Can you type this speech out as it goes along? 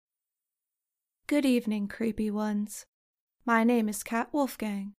Good evening, creepy ones. My name is Cat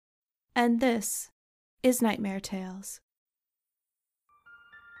Wolfgang, and this is Nightmare Tales.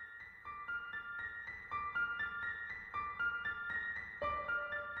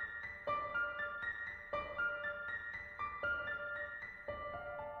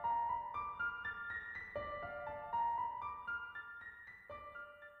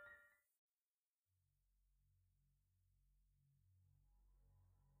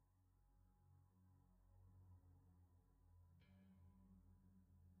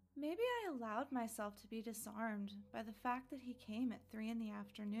 Maybe I allowed myself to be disarmed by the fact that he came at 3 in the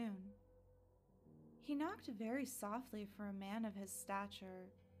afternoon. He knocked very softly for a man of his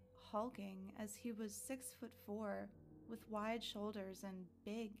stature, hulking as he was 6'4", with wide shoulders and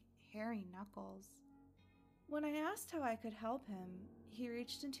big, hairy knuckles. When I asked how I could help him, he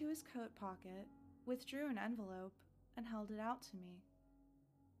reached into his coat pocket, withdrew an envelope, and held it out to me.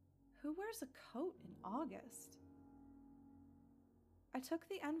 Who wears a coat in August? I took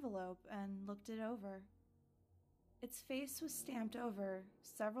the envelope and looked it over. Its face was stamped over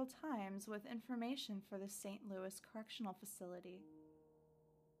several times with information for the St. Louis Correctional Facility.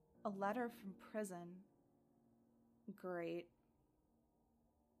 A letter from prison. Great.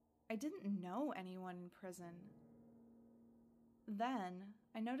 I didn't know anyone in prison. Then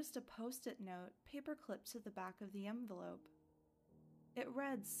I noticed a post-it note paper-clipped to the back of the envelope. It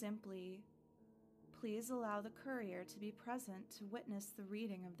read simply, "Please allow the courier to be present to witness the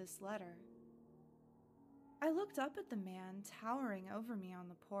reading of this letter." I looked up at the man towering over me on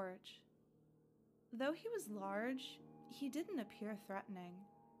the porch. Though he was large, he didn't appear threatening.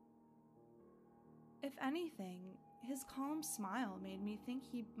 If anything, his calm smile made me think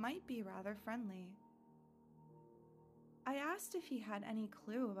he might be rather friendly. I asked if he had any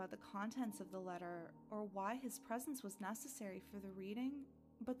clue about the contents of the letter or why his presence was necessary for the reading,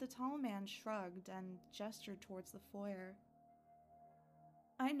 but the tall man shrugged and gestured towards the foyer.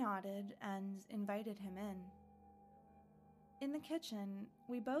 I nodded and invited him in. In the kitchen,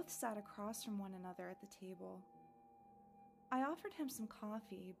 we both sat across from one another at the table. I offered him some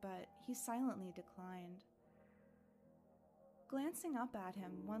coffee, but he silently declined. Glancing up at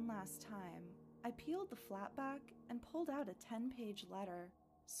him one last time, I peeled the flap back and pulled out a 10-page letter,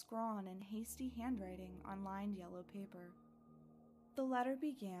 scrawled in hasty handwriting on lined yellow paper. The letter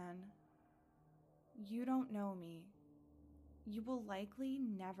began, "You don't know me. You will likely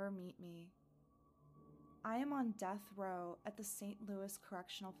never meet me. I am on death row at the St. Louis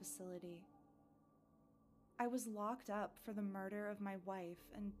Correctional Facility. I was locked up for the murder of my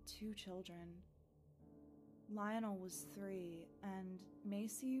wife and 2 children. Lionel was 3 and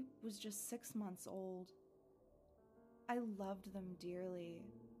Macy was just 6 months old. I loved them dearly,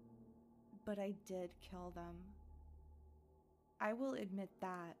 but I did kill them. I will admit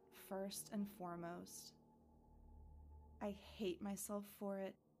that first and foremost. I hate myself for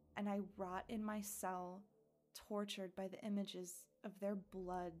it, and I rot in my cell, tortured by the images of their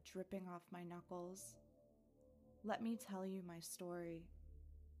blood dripping off my knuckles. Let me tell you my story."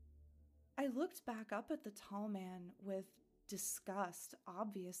 I looked back up at the tall man with disgust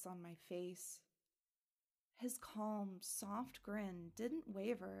obvious on my face. His calm, soft grin didn't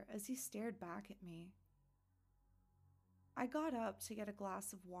waver as he stared back at me. I got up to get a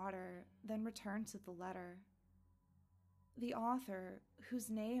glass of water, then returned to the letter. The author, whose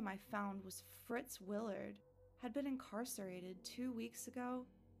name I found was Fritz Willard, had been incarcerated 2 weeks ago,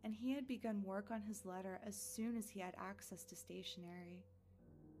 and he had begun work on his letter as soon as he had access to stationery.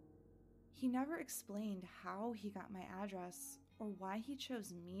 He never explained how he got my address or why he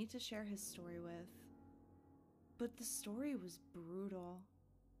chose me to share his story with. But the story was brutal.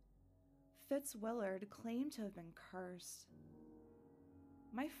 Fitz Willard claimed to have been cursed.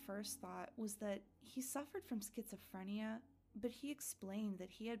 My first thought was that he suffered from schizophrenia, but he explained that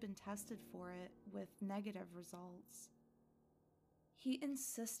he had been tested for it with negative results. He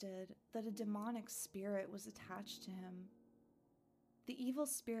insisted that a demonic spirit was attached to him. The evil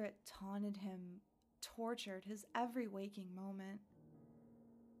spirit taunted him, tortured his every waking moment.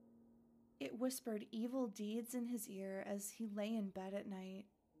 It whispered evil deeds in his ear as he lay in bed at night.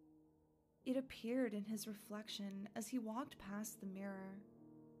 It appeared in his reflection as he walked past the mirror.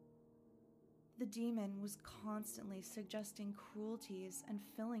 The demon was constantly suggesting cruelties and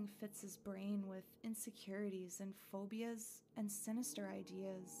filling Fitz's brain with insecurities and phobias and sinister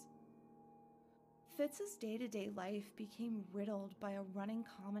ideas. Fitz's day-to-day life became riddled by a running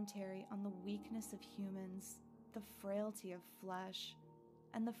commentary on the weakness of humans, the frailty of flesh,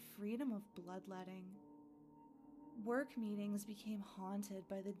 and the freedom of bloodletting. Work meetings became haunted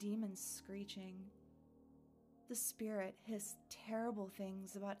by the demon's screeching. The spirit hissed terrible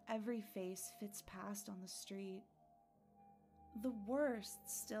things about every face Fitz passed on the street. The worst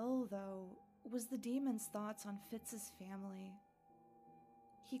still, though, was the demon's thoughts on Fitz's family.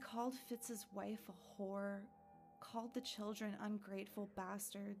 He called Fitz's wife a whore, called the children ungrateful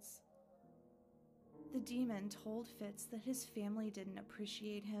bastards. The demon told Fitz that his family didn't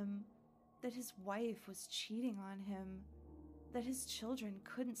appreciate him, that his wife was cheating on him, that his children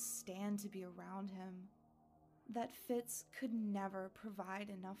couldn't stand to be around him, that Fitz could never provide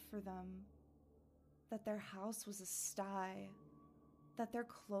enough for them, that their house was a sty, that their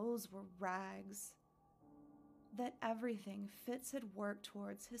clothes were rags, that everything Fitz had worked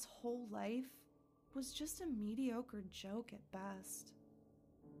towards his whole life was just a mediocre joke at best.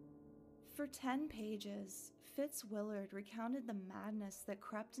 For 10 pages, Fitz Willard recounted the madness that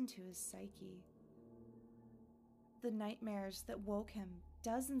crept into his psyche, the nightmares that woke him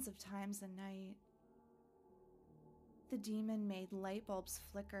dozens of times a night. The demon made light bulbs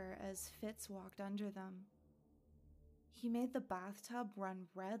flicker as Fitz walked under them. He made the bathtub run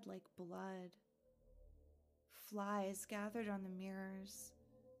red like blood. Flies gathered on the mirrors,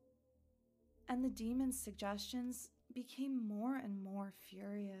 and the demon's suggestions became more and more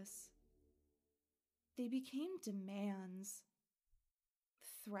furious. They became demands,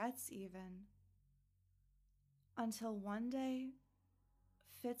 threats even, until one day,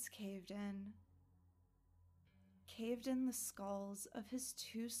 Fitz caved in the skulls of his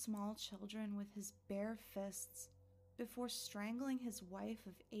 2 small children with his bare fists before strangling his wife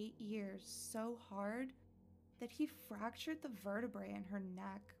of 8 years so hard that he fractured the vertebrae in her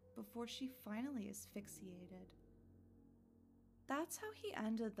neck before she finally asphyxiated. That's how he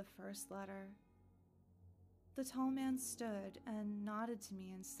ended the first letter. The tall man stood and nodded to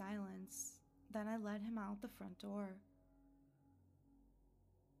me in silence. Then I led him out the front door.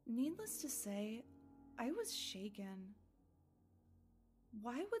 Needless to say, I was shaken.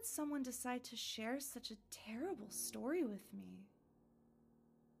 Why would someone decide to share such a terrible story with me?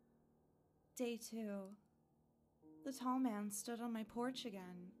 Day 2. The tall man stood on my porch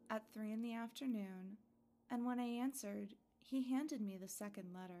again at 3 in the afternoon, and when I answered, he handed me the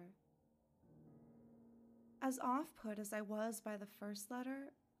second letter. As off-put as I was by the first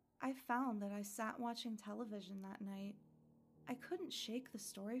letter, I found that I sat watching television that night. I couldn't shake the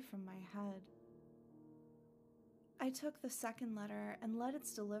story from my head. I took the second letter and led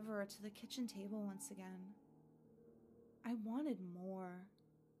its deliverer to the kitchen table once again. I wanted more.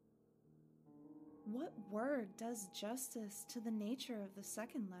 What word does justice to the nature of the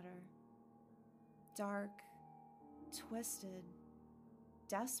second letter? Dark, twisted,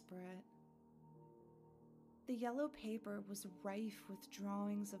 desperate. The yellow paper was rife with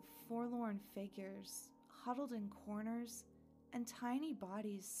drawings of forlorn figures, huddled in corners, and tiny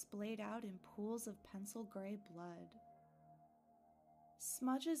bodies splayed out in pools of pencil gray blood.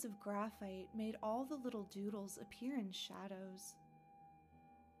 Smudges of graphite made all the little doodles appear in shadows.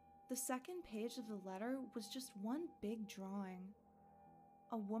 The second page of the letter was just one big drawing.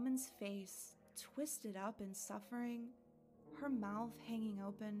 A woman's face, twisted up in suffering, her mouth hanging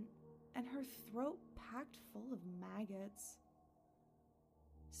open, and her throat packed full of maggots.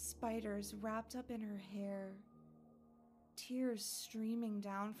 Spiders wrapped up in her hair, tears streaming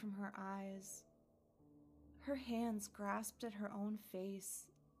down from her eyes. Her hands grasped at her own face,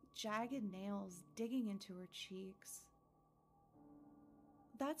 jagged nails digging into her cheeks.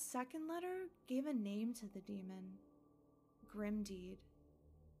 That second letter gave a name to the demon, Grimdeed.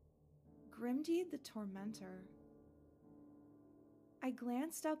 Grimdeed the Tormentor. I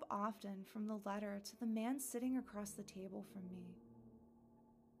glanced up often from the letter to the man sitting across the table from me.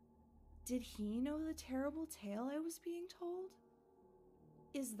 Did he know the terrible tale I was being told?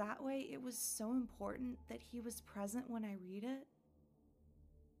 Is that why it was so important that he was present when I read it?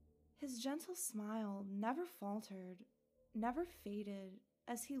 His gentle smile never faltered, never faded,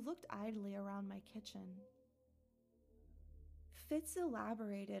 as he looked idly around my kitchen. Fitz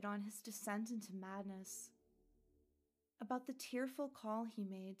elaborated on his descent into madness, about the tearful call he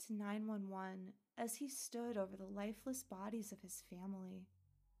made to 911 as he stood over the lifeless bodies of his family.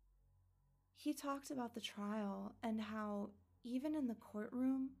 He talked about the trial and how, even in the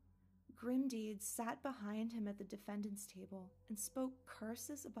courtroom, Grimdeed sat behind him at the defendant's table and spoke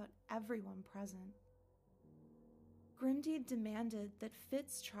curses about everyone present. Grimdeed demanded that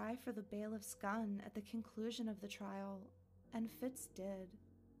Fitz try for the bailiff's gun at the conclusion of the trial, and Fitz did.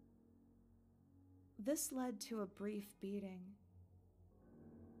 This led to a brief beating.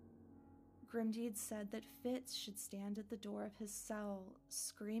 Grimdeed said that Fitz should stand at the door of his cell,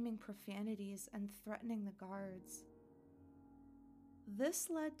 screaming profanities and threatening the guards. This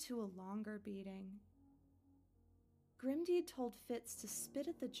led to a longer beating. Grimdeed told Fitz to spit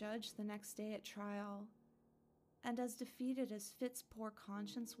at the judge the next day at trial, and as defeated as Fitz's poor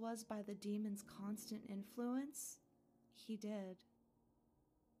conscience was by the demon's constant influence, he did.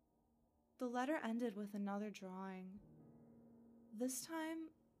 The letter ended with another drawing. This time,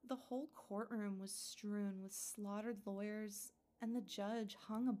 the whole courtroom was strewn with slaughtered lawyers, and the judge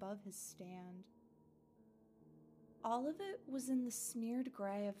hung above his stand. All of it was in the smeared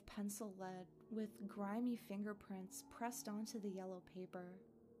gray of pencil lead, with grimy fingerprints pressed onto the yellow paper.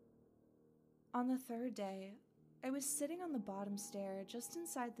 On the third day, I was sitting on the bottom stair just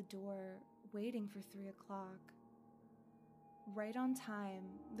inside the door, waiting for 3 o'clock. Right on time,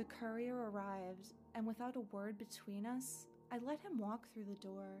 the courier arrived, and without a word between us, I let him walk through the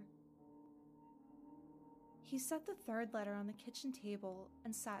door. He set the third letter on the kitchen table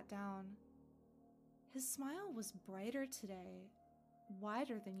and sat down. His smile was brighter today,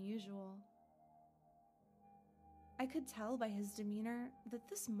 wider than usual. I could tell by his demeanor that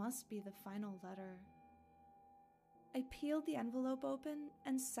this must be the final letter. I peeled the envelope open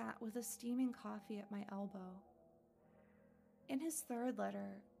and sat with a steaming coffee at my elbow. In his third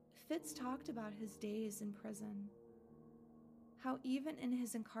letter, Fitz talked about his days in prison. How even in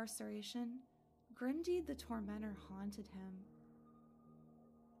his incarceration, Grimdeed the Tormentor haunted him.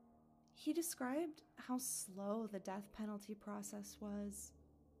 He described how slow the death penalty process was,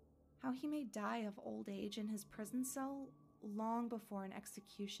 how he may die of old age in his prison cell long before an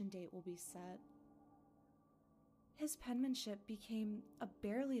execution date will be set. His penmanship became a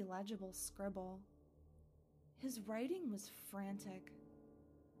barely legible scribble. His writing was frantic.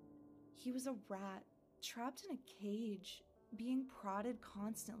 He was a rat, trapped in a cage, being prodded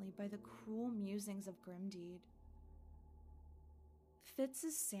constantly by the cruel musings of Grimdeed.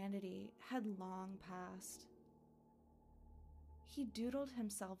 Fitz's sanity had long passed. He doodled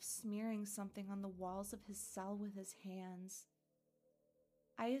himself smearing something on the walls of his cell with his hands.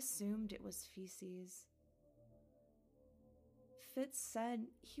 I assumed it was feces. Fitz said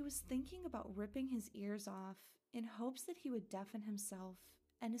he was thinking about ripping his ears off in hopes that he would deafen himself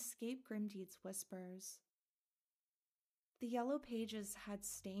and escape Grimdeed's whispers. The yellow pages had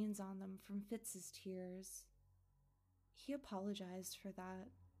stains on them from Fitz's tears. He apologized for that.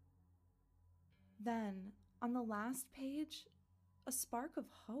 Then, on the last page, a spark of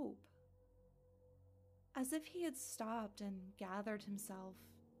hope. As if he had stopped and gathered himself,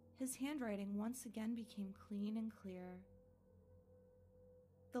 his handwriting once again became clean and clear.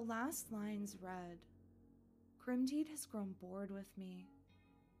 The last lines read, "Grimdeed has grown bored with me.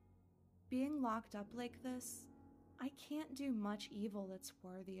 Being locked up like this, I can't do much evil that's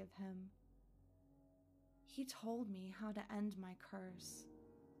worthy of him. He told me how to end my curse."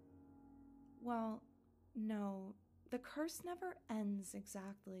 Well, no, the curse never ends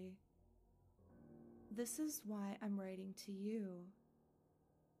exactly. This is why I'm writing to you,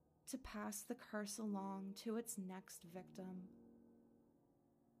 to pass the curse along to its next victim.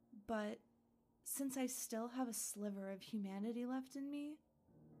 But since I still have a sliver of humanity left in me,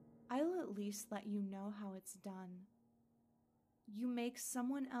 I'll at least let you know how it's done. You make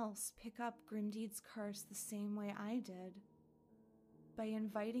someone else pick up Grimdeed's curse the same way I did, by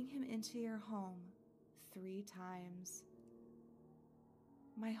inviting him into your home 3 times.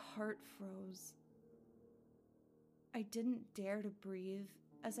 My heart froze. I didn't dare to breathe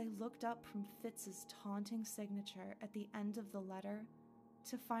as I looked up from Fitz's taunting signature at the end of the letter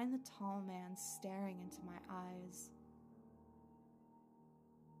to find the tall man staring into my eyes.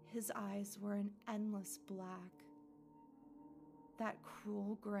 His eyes were an endless black. That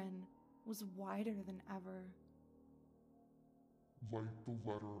cruel grin was wider than ever. "Light the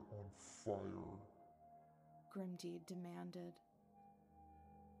letter on fire," Grimdeed demanded.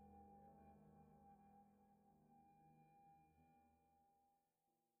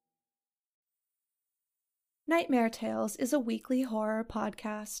 Nightmare Tales is a weekly horror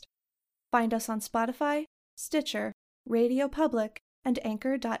podcast. Find us on Spotify, Stitcher, Radio Public, and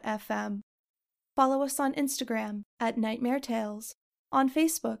Anchor.fm. Follow us on Instagram at Nightmare Tales, on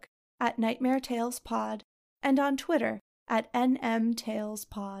Facebook at Nightmare Tales Pod, and on Twitter at NM Tales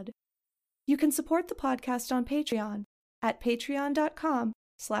Pod. You can support the podcast on Patreon at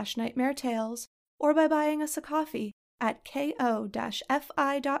patreon.com/nightmaretales or by buying us a coffee at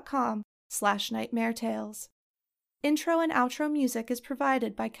ko-fi.com/nightmaretales. Intro and outro music is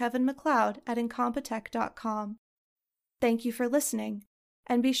provided by Kevin MacLeod at incompetech.com. Thank you for listening,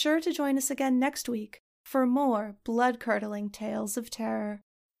 and be sure to join us again next week for more blood-curdling tales of terror.